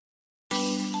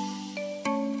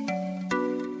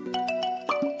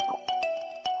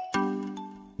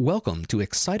Welcome to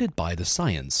Excited by the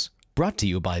Science, brought to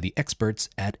you by the experts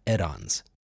at Edons.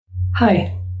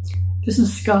 Hi, this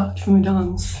is Scott from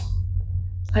Edons.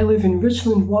 I live in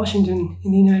Richland, Washington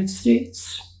in the United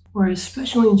States, where I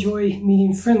especially enjoy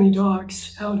meeting friendly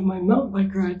dogs out on my mountain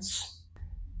bike rides.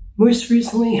 Most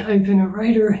recently, I've been a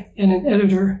writer and an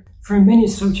editor for many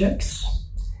subjects,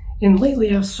 and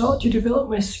lately I've sought to develop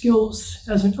my skills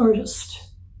as an artist.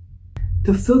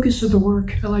 The focus of the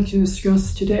work I'd like to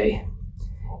discuss today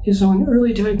is on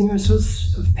early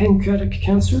diagnosis of pancreatic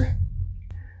cancer.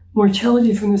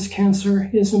 Mortality from this cancer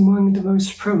is among the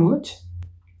most prevalent.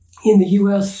 In the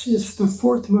U.S., it's the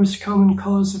fourth most common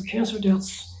cause of cancer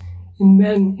deaths in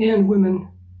men and women.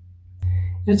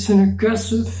 It's an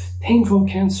aggressive, painful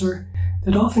cancer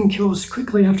that often kills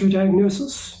quickly after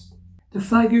diagnosis. The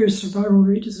 5-year survival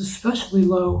rate is especially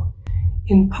low,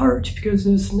 in part because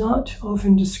it is not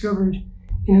often discovered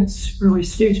in its early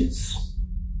stages.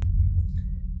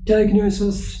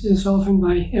 Diagnosis is often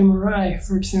by MRI,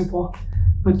 for example,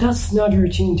 but that's not a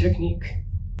routine technique.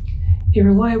 A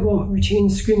reliable routine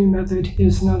screening method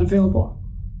is not available.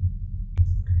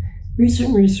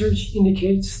 Recent research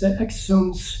indicates that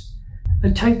exosomes,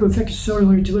 a type of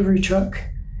extracellular delivery truck,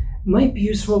 might be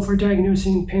useful for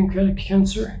diagnosing pancreatic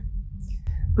cancer,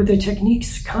 but the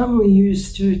techniques commonly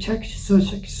used to detect such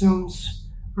exosomes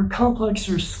are complex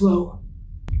or slow.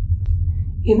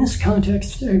 In this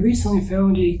context, I recently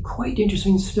found a quite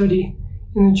interesting study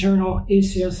in the journal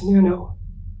ACS Nano.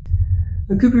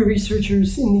 A group of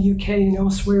researchers in the UK and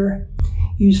elsewhere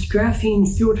used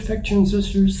graphene field effect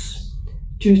transistors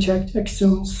to detect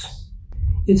exosomes.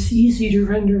 It's easy to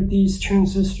render these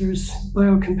transistors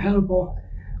biocompatible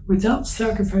without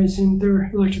sacrificing their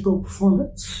electrical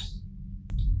performance.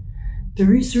 The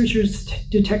researchers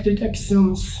detected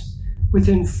exosomes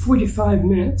within 45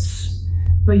 minutes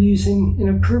by using an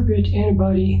appropriate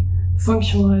antibody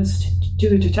functionalized to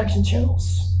the detection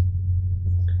channels.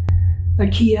 A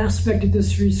key aspect of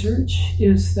this research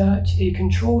is that a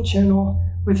control channel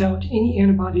without any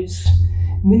antibodies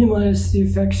minimized the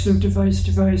effects of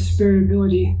device-to-device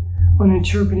variability on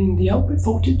interpreting the output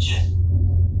voltage.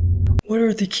 What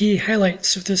are the key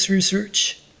highlights of this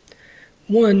research?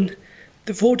 1.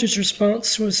 The voltage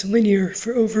response was linear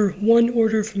for over 1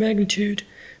 order of magnitude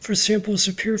for samples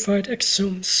of purified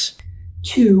exosomes.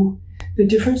 2. The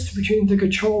difference between the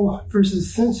control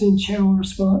versus sensing channel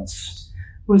response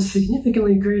was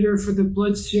significantly greater for the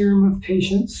blood serum of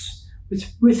patients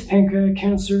with pancreatic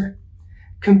cancer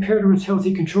compared with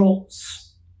healthy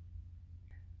controls.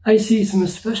 I see some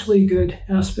especially good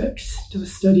aspects to the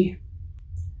study.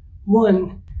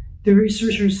 1. The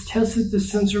researchers tested the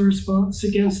sensor response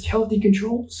against healthy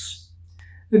controls,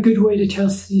 a good way to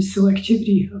test the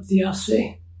selectivity of the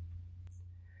assay.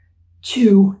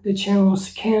 2. The channels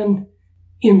can,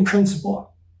 in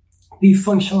principle, be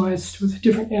functionalized with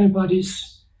different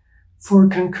antibodies for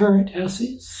concurrent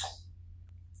assays.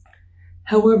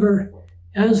 However,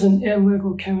 as an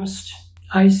analytical chemist,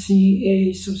 I see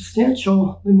a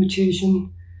substantial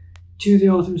limitation to the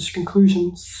author's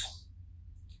conclusions.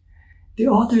 The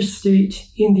authors state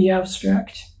in the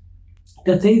abstract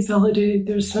that they validated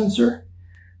their sensor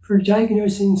for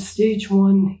diagnosing stage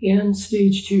 1 and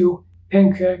stage 2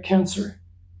 pancreatic cancer.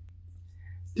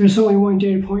 There's only one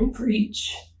data point for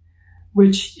each,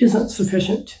 which isn't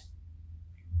sufficient.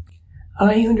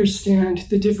 I understand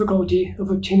the difficulty of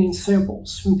obtaining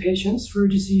samples from patients for a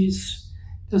disease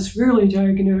that's rarely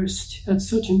diagnosed at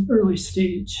such an early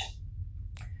stage.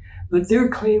 But their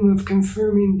claim of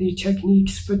confirming the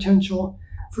technique's potential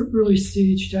for early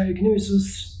stage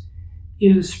diagnosis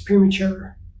is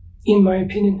premature, in my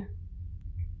opinion.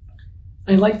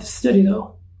 I like the study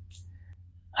though.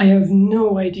 I have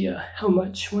no idea how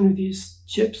much one of these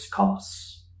chips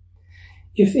costs.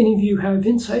 If any of you have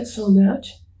insights on that,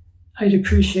 I'd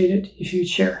appreciate it if you'd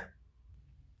share.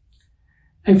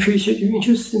 I appreciate your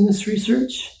interest in this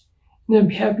research, and I'd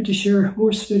be happy to share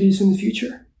more studies in the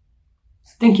future.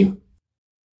 Thank you.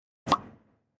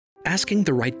 Asking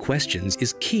the right questions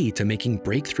is key to making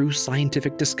breakthrough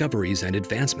scientific discoveries and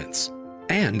advancements.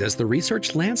 And as the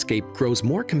research landscape grows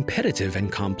more competitive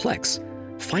and complex,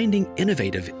 finding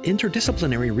innovative,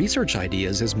 interdisciplinary research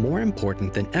ideas is more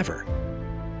important than ever.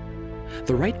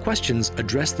 The right questions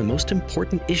address the most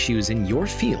important issues in your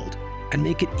field and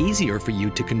make it easier for you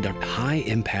to conduct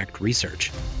high-impact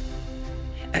research.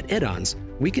 At Edons,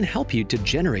 we can help you to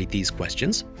generate these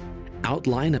questions,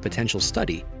 outline a potential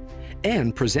study,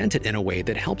 and present it in a way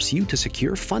that helps you to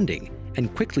secure funding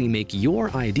and quickly make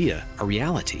your idea a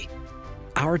reality.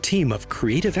 Our team of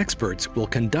creative experts will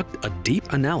conduct a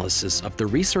deep analysis of the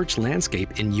research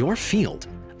landscape in your field,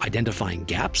 identifying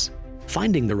gaps,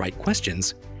 finding the right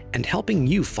questions, and helping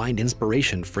you find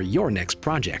inspiration for your next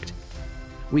project.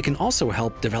 We can also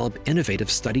help develop innovative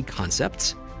study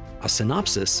concepts, a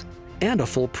synopsis, and a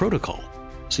full protocol,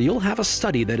 so you'll have a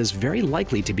study that is very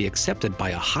likely to be accepted by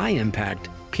a high-impact,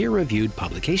 peer-reviewed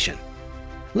publication.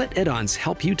 Let add-ons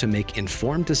help you to make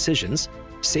informed decisions,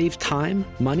 save time,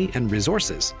 money, and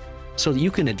resources, so that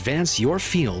you can advance your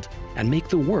field and make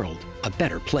the world a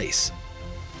better place.